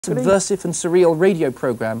subversive and surreal radio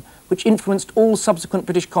programme which influenced all subsequent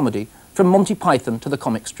British comedy, from Monty Python to the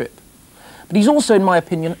comic strip. But he's also, in my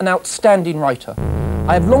opinion, an outstanding writer.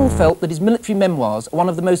 I have long felt that his military memoirs are one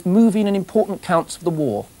of the most moving and important accounts of the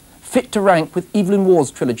war, fit to rank with Evelyn Waugh's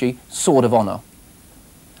trilogy, Sword of Honour.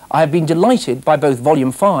 I have been delighted by both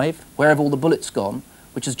Volume 5, Where Have All the Bullets Gone,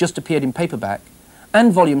 which has just appeared in paperback,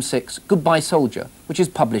 and Volume 6, Goodbye Soldier, which is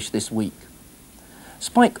published this week.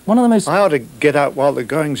 Spike, one of the most... I ought to get out while the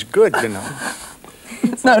going's good, you know.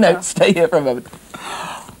 No, stay here for a moment.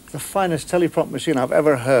 The finest teleprompt machine I've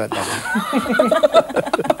ever heard.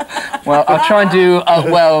 Well, I'll try and do,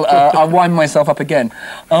 I'll wind myself up again.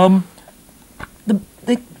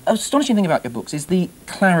 The astonishing thing about your books is the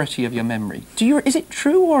clarity of your memory. Is it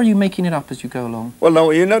true, or are you making it up as you go along? Well, no,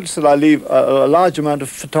 you notice that I leave a large amount of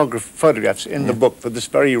photographs in the book for this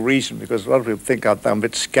very reason, because a lot of people think I'm a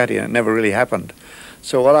bit scatty and it never really happened.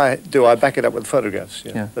 So what I do, I back it up with photographs.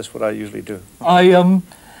 Yeah. That's what I usually do. I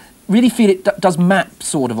really feel it does map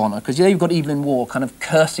Sword of Honour, because there you've got Evelyn Waugh kind of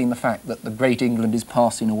cursing the fact that the great England is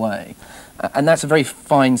passing away. And that's a very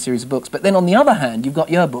fine series of books. But then on the other hand, you've got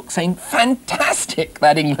your book saying, fantastic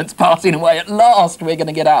that England's passing away, at last we're going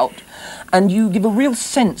to get out. And you give a real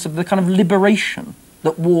sense of the kind of liberation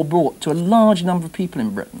that war brought to a large number of people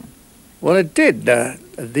in Britain. Well, it did.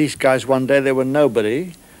 These guys, one day they were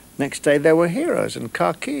nobody. Next day they were heroes and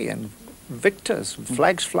khaki and victors,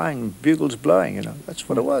 flags flying, bugles blowing, you know. That's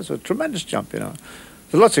what it was, a tremendous jump, you know.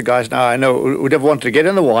 There's lots of guys now I know who never wanted to get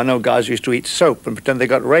in the war. I know guys who used to eat soap and pretend they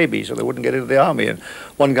got rabies so they wouldn't get into the army. And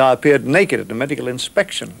one guy appeared naked at a medical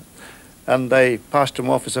inspection, and they passed him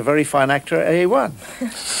off as a very fine actor at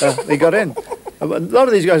A1. He got in. A lot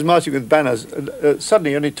of these guys marching with banners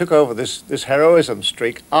suddenly only took over this heroism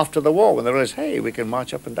streak after the war, when they realized, hey, we can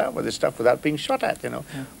march up and down with this stuff without being shot at, you know.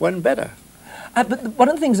 Yeah. When better. But one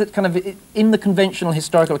of the things that kind of, in the conventional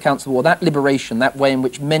historical accounts of the war, that liberation, that way in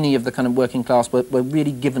which many of the kind of working class were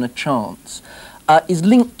really given a chance, is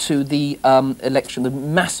linked to the election, the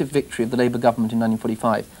massive victory of the Labour government in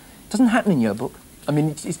 1945. It doesn't happen in your book. I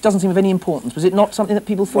mean, it doesn't seem of any importance. Was it not something that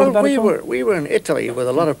people thought about at all? We were in Italy with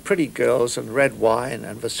a lot of pretty girls and red wine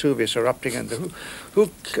and Vesuvius erupting, and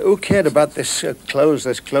who cared about this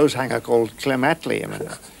clothes hanger called Clem Attlee? I mean,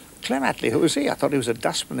 Clem Attlee, who was he? I thought he was a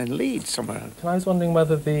dustman in Leeds somewhere. And I was wondering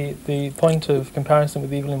whether the point of comparison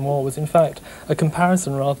with Evelyn Waugh was in fact a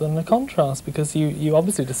comparison rather than a contrast, because you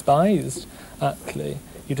obviously despised Attlee.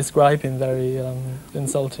 You describe him very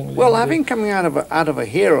insultingly. Well, having coming out of a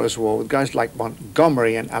hero's war with guys like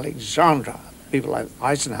Montgomery and Alexandra, people like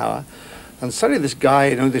Eisenhower, and suddenly this guy,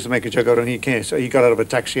 you know, this make a joke out, and he came, so he got out of a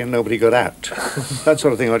taxi and nobody got out. That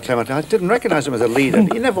sort of thing about Clement. I didn't recognize him as a leader.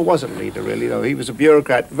 He never was a leader, really, though. He was a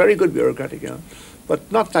bureaucrat, very good bureaucratic, you know, but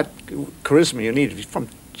not that charisma you needed. From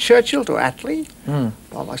Churchill to Attlee,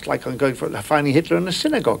 well, that's like going for finding Hitler in a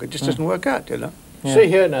synagogue. It just doesn't work out, you know. Yeah. See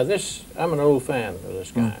here, now I'm an old fan of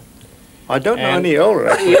this guy. I don't know any older,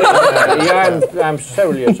 actually. I'm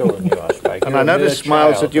several years older than you are, Spike. And I notice,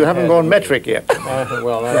 Smiles, that you haven't gone metric yet.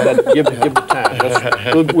 Well, give it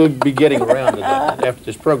time. We'll be getting around to that after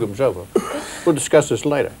this program's over. We'll discuss this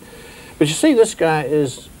later. But you see, this guy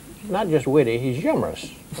is not just witty, he's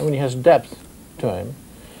humorous. I mean, he has depth to him.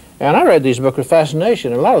 And I read these books with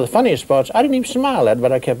fascination. And a lot of the funniest spots I didn't even smile at,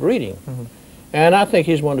 but I kept reading. And I think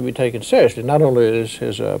he's one to be taken seriously. Not only does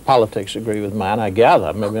his politics agree with mine, I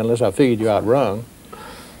gather, maybe unless I figured you out wrong.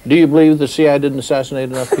 Do you believe the CIA didn't assassinate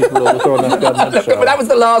enough people to overthrow enough governments? But that was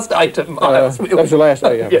the last item. That was the last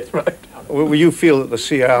item. Yes, right. Well, you feel that the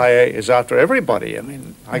CIA is after everybody. I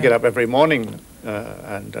mean, I get up every morning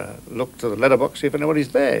and look to the letterbox, see if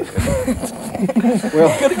anybody's there. Well,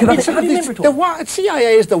 the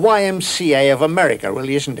CIA is the YMCA of America,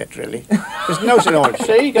 really, isn't it, really? There's no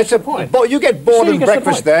See, that's the point. You get bored at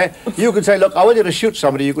breakfast there, you can say, look, I want you to shoot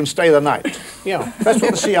somebody, you can stay the night. Yeah. That's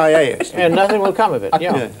what the CIA is. And nothing will come of it,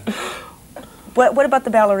 yeah. What about the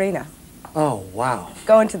ballerina? Oh, wow.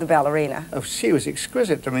 Go into the ballerina. Oh, she was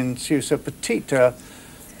exquisite. I mean, she was so petite.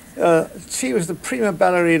 She was the prima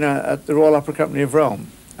ballerina at the Royal Opera Company of Rome,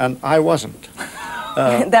 and I wasn't.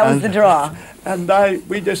 That was the draw. And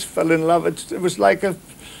we just fell in love. It was like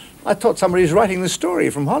I thought somebody was writing the story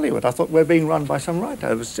from Hollywood. I thought we're being run by some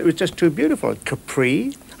writer. It was just too beautiful.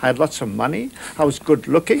 Capri. I had lots of money. I was good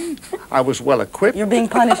looking. I was well equipped. You're being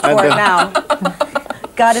punished for it now.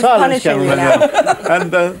 God is punishing you now.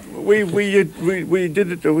 And we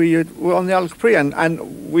did it. We were on the Isle of Capri,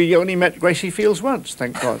 and we only met Gracie Fields once.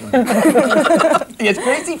 Thank God. Yes,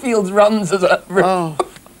 Gracie Fields runs as a.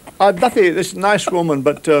 nothing, this nice woman,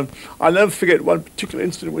 but I'll never forget one particular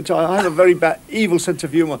incident which I have a very evil sense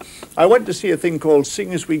of humour. I went to see a thing called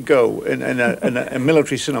Sing As We Go in a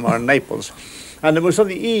military cinema in Naples. And it was on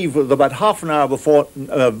the eve of about half an hour before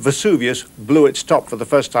Vesuvius blew its top for the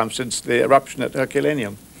first time since the eruption at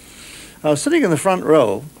Herculaneum. I was sitting in the front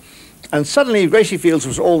row, and suddenly Gracie Fields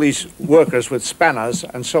was all these workers with spanners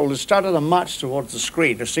and soldiers started to march towards the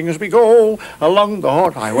screen to sing as we go along the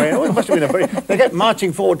hot highway. Oh, it must have been a very... They kept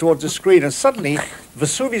marching forward towards the screen, and suddenly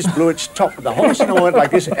Vesuvius blew its top. The whole cinema went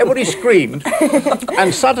like this. Everybody screamed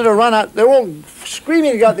and started to run out. They were all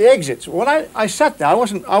screaming to get out the exits. When I sat there, I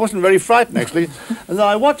wasn't very frightened, actually. And then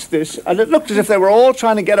I watched this, and it looked as if they were all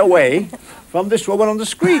trying to get away from this woman on the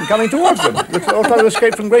screen coming towards them. They all trying to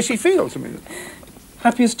escape from Gracie Fields. I mean...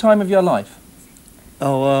 Happiest time of your life?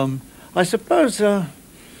 Oh, I suppose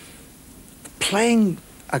playing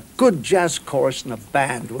a good jazz chorus in a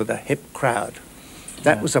band with a hip crowd.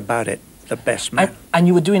 That was about it. The best man. And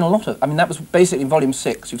you were doing a lot of... I mean, that was basically in Volume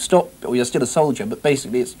 6. You've stopped, or you're still a soldier, but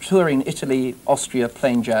basically it's touring Italy, Austria,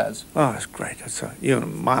 playing jazz. Oh, it's great. It's, you know,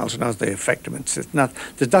 Miles knows the effect of it.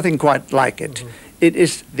 There's nothing quite like it. Mm-hmm. It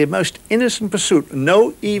is the most innocent pursuit.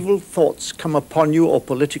 No evil thoughts come upon you, or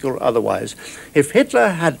political or otherwise. If Hitler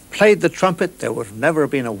had played the trumpet, there would have never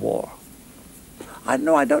been a war. I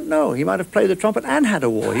don't know. He might have played the trumpet and had a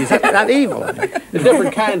war. He's that evil. A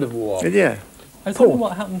different kind of war. Yeah. I was wondering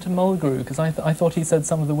what happened to Mulgrew, because I thought he said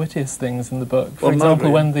some of the wittiest things in the book. For well, example,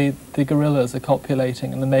 Mulgrew. when the gorillas are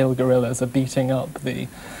copulating and the male gorillas are beating up the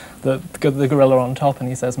gorilla on top, and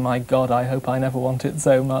he says, "My God, I hope I never want it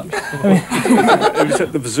so much." I mean, It was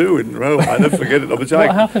at the zoo in Rome. I'll never forget it. what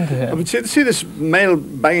happened to him? I mean, see this male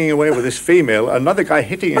banging away with this female, another guy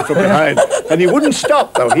hitting him from behind, and he wouldn't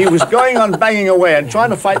stop, though. He was going on banging away and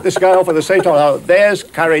trying to fight this guy off at the same time. Oh, there's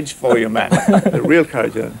courage for you, man. The real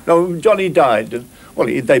courage. No, Johnny died. Well,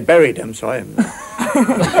 they buried him, so I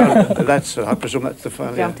presume that's the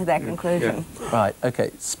final. Jump to that conclusion. Yeah. Right,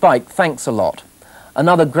 OK. Spike, thanks a lot.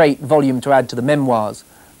 Another great volume to add to the memoirs,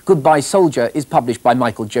 Goodbye Soldier, is published by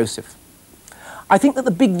Michael Joseph. I think that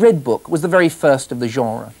the Big Red Book was the very first of the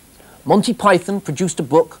genre. Monty Python produced a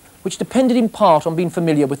book which depended in part on being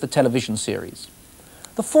familiar with the television series.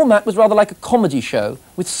 The format was rather like a comedy show,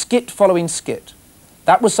 with skit following skit.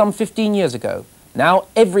 That was some 15 years ago. Now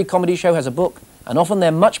every comedy show has a book, and often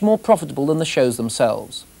they're much more profitable than the shows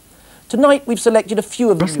themselves. Tonight we've selected a few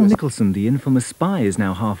of the Russell Nicholson, the infamous spy, is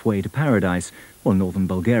now halfway to paradise, or northern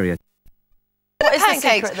Bulgaria. What is the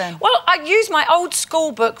secret then? Well, I used my old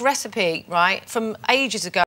school book recipe, right, from ages ago.